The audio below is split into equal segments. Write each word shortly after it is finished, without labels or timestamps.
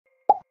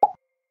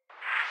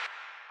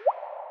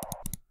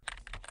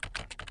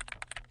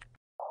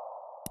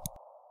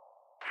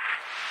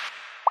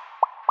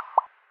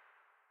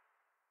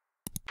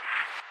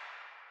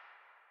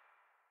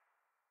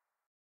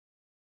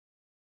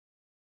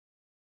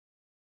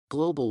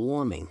Global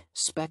warming,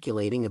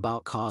 speculating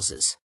about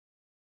causes.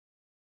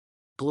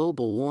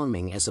 Global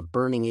warming as a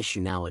burning issue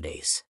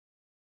nowadays.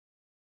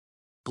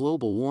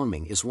 Global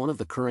warming is one of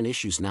the current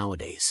issues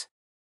nowadays.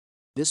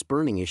 This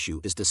burning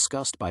issue is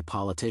discussed by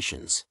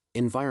politicians,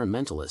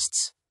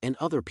 environmentalists, and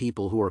other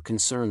people who are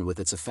concerned with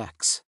its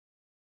effects.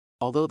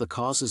 Although the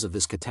causes of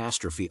this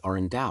catastrophe are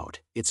in doubt,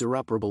 its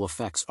irreparable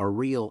effects are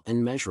real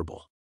and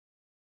measurable.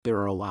 There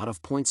are a lot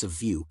of points of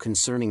view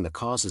concerning the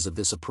causes of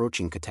this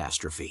approaching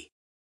catastrophe.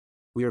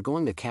 We are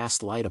going to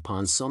cast light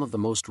upon some of the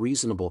most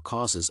reasonable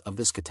causes of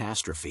this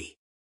catastrophe.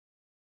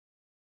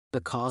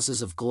 The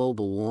causes of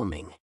global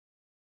warming.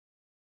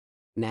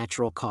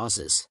 Natural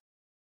causes.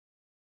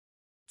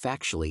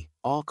 Factually,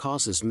 all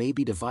causes may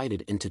be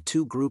divided into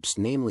two groups,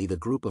 namely the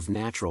group of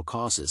natural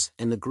causes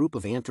and the group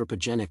of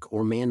anthropogenic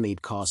or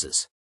man-made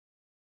causes.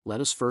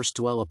 Let us first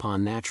dwell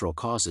upon natural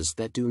causes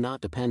that do not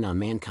depend on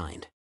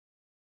mankind.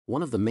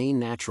 One of the main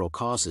natural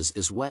causes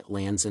is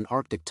wetlands and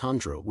Arctic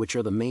tundra, which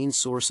are the main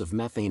source of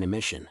methane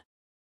emission.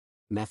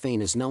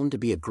 Methane is known to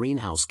be a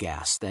greenhouse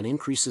gas that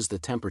increases the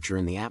temperature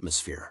in the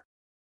atmosphere.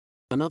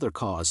 Another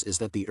cause is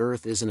that the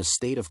Earth is in a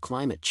state of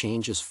climate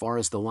change as far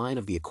as the line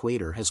of the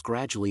equator has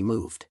gradually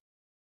moved.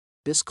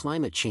 This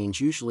climate change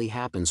usually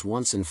happens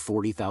once in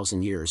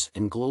 40,000 years,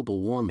 and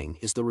global warming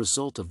is the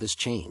result of this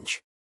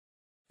change.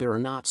 There are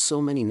not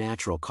so many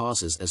natural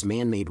causes as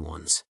man-made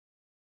ones.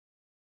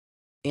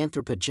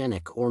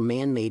 Anthropogenic or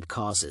man-made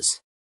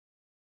causes.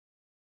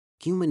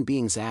 Human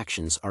beings'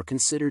 actions are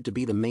considered to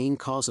be the main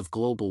cause of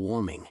global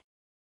warming.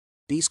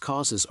 These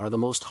causes are the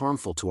most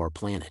harmful to our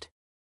planet.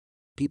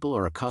 People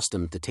are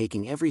accustomed to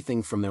taking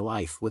everything from their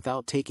life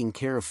without taking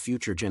care of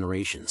future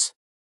generations.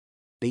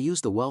 They use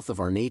the wealth of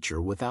our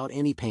nature without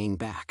any paying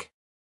back.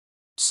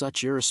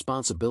 Such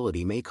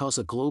irresponsibility may cause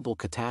a global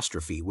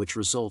catastrophe, which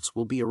results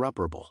will be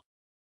irreparable.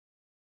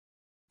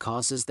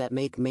 Causes that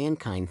make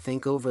mankind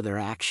think over their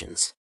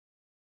actions.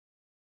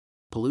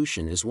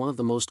 Pollution is one of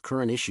the most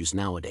current issues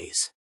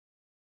nowadays.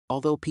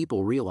 Although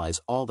people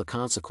realize all the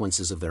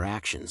consequences of their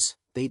actions,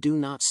 they do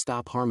not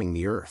stop harming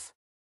the Earth.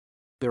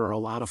 There are a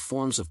lot of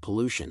forms of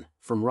pollution,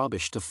 from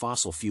rubbish to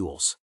fossil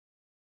fuels.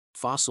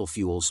 Fossil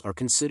fuels are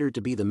considered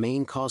to be the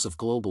main cause of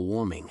global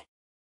warming.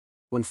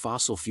 When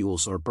fossil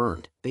fuels are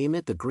burned, they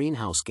emit the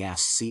greenhouse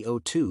gas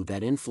CO2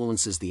 that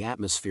influences the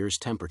atmosphere's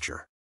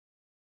temperature.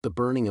 The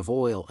burning of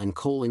oil and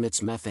coal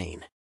emits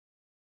methane.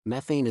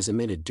 Methane is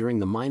emitted during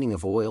the mining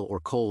of oil or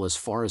coal as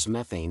far as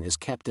methane is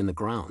kept in the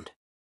ground.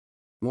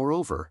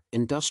 Moreover,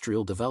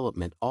 industrial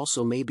development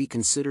also may be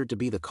considered to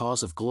be the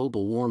cause of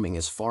global warming,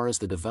 as far as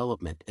the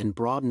development and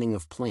broadening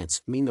of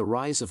plants mean the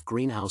rise of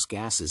greenhouse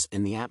gases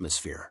in the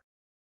atmosphere.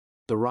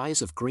 The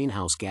rise of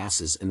greenhouse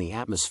gases in the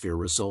atmosphere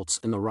results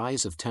in the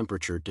rise of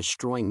temperature,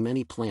 destroying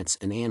many plants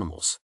and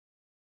animals.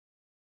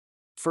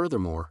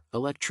 Furthermore,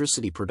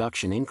 electricity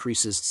production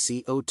increases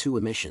CO2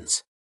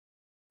 emissions.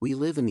 We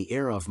live in the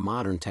era of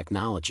modern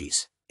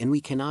technologies, and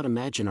we cannot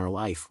imagine our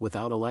life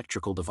without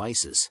electrical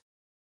devices.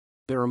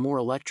 There are more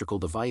electrical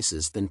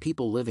devices than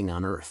people living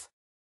on Earth.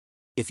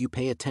 If you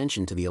pay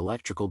attention to the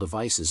electrical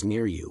devices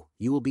near you,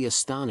 you will be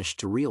astonished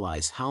to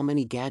realize how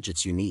many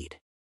gadgets you need.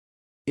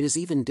 It is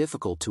even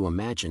difficult to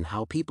imagine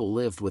how people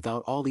lived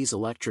without all these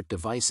electric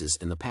devices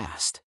in the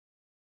past.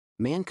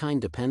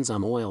 Mankind depends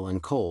on oil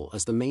and coal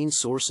as the main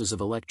sources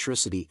of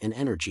electricity and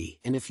energy,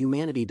 and if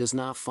humanity does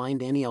not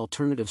find any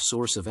alternative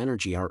source of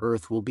energy, our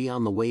Earth will be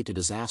on the way to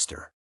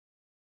disaster.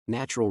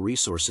 Natural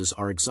resources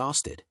are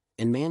exhausted,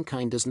 and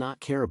mankind does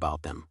not care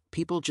about them.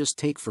 People just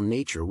take from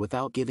nature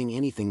without giving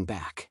anything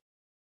back.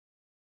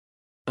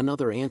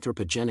 Another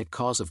anthropogenic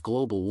cause of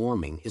global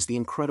warming is the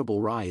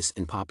incredible rise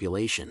in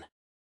population.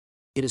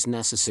 It is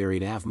necessary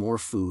to have more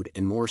food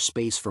and more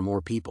space for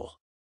more people.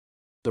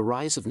 The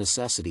rise of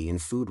necessity in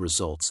food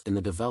results in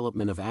the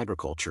development of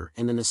agriculture,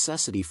 and the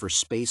necessity for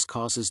space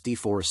causes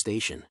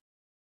deforestation.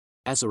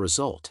 As a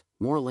result,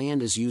 more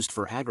land is used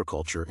for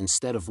agriculture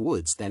instead of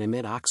woods that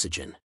emit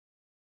oxygen.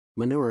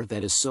 Manure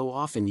that is so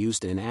often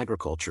used in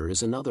agriculture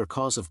is another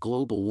cause of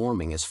global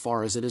warming, as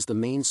far as it is the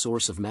main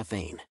source of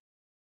methane.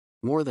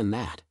 More than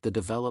that, the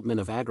development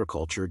of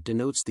agriculture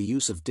denotes the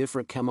use of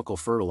different chemical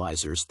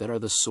fertilizers that are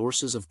the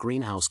sources of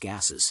greenhouse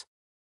gases.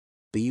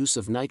 The use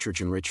of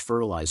nitrogen-rich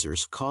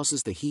fertilizers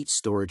causes the heat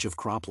storage of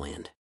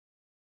cropland.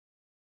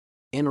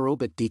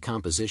 Anaerobic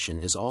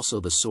decomposition is also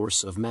the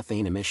source of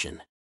methane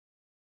emission.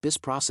 This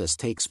process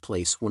takes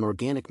place when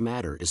organic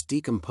matter is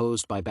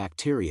decomposed by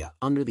bacteria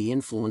under the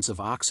influence of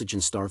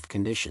oxygen-starved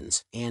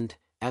conditions, and,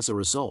 as a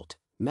result,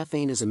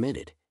 methane is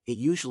emitted. It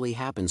usually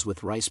happens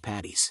with rice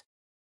paddies.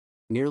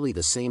 Nearly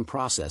the same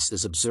process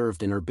is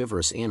observed in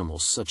herbivorous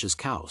animals such as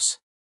cows.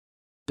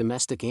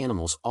 Domestic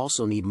animals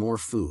also need more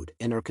food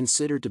and are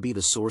considered to be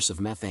the source of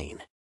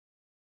methane.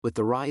 With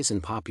the rise in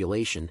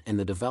population and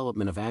the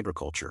development of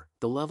agriculture,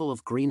 the level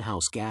of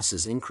greenhouse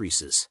gases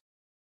increases.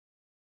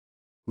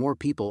 More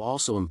people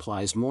also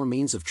implies more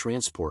means of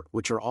transport,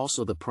 which are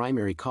also the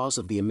primary cause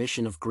of the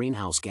emission of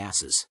greenhouse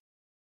gases.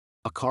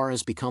 A car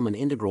has become an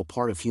integral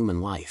part of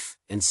human life,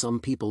 and some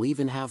people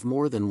even have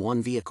more than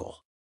one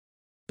vehicle.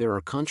 There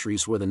are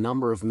countries where the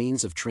number of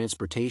means of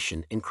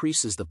transportation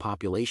increases the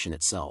population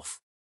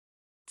itself.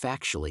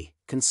 Factually,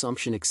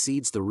 consumption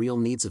exceeds the real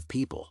needs of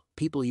people.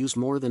 People use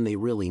more than they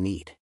really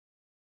need.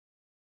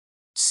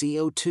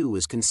 CO2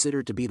 is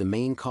considered to be the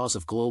main cause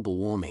of global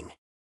warming.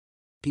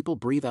 People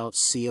breathe out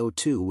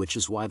CO2, which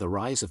is why the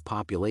rise of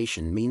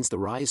population means the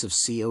rise of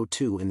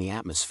CO2 in the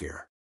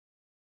atmosphere.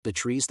 The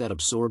trees that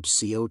absorb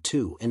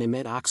CO2 and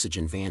emit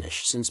oxygen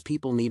vanish since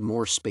people need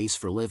more space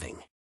for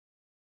living.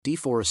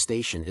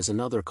 Deforestation is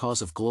another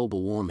cause of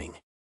global warming.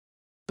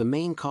 The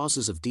main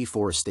causes of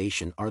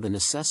deforestation are the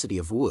necessity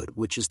of wood,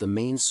 which is the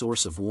main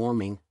source of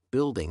warming,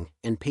 building,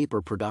 and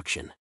paper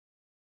production.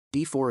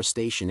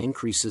 Deforestation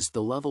increases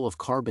the level of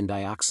carbon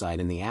dioxide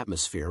in the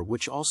atmosphere,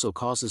 which also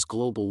causes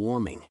global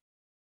warming.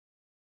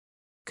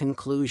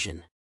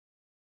 Conclusion.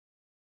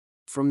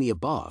 From the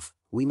above,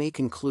 we may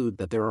conclude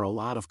that there are a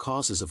lot of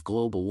causes of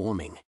global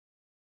warming.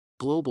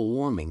 Global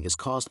warming is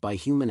caused by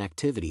human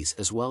activities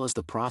as well as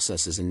the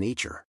processes in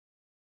nature.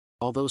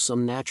 Although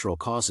some natural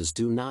causes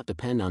do not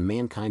depend on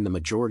mankind, the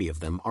majority of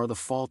them are the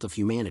fault of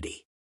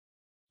humanity.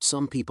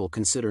 Some people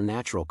consider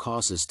natural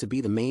causes to be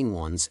the main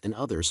ones and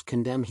others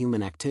condemn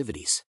human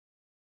activities.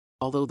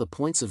 Although the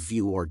points of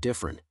view are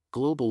different,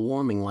 global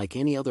warming, like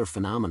any other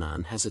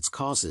phenomenon, has its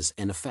causes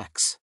and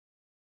effects.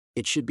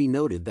 It should be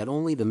noted that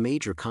only the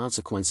major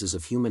consequences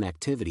of human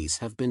activities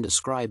have been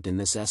described in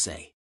this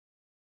essay.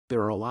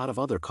 There are a lot of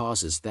other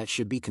causes that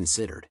should be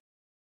considered.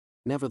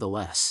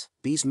 Nevertheless,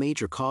 these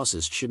major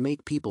causes should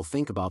make people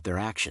think about their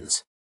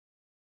actions.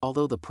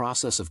 Although the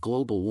process of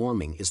global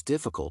warming is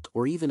difficult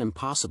or even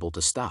impossible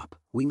to stop,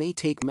 we may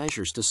take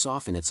measures to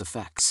soften its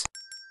effects.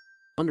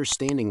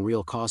 Understanding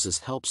real causes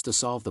helps to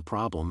solve the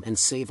problem and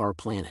save our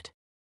planet.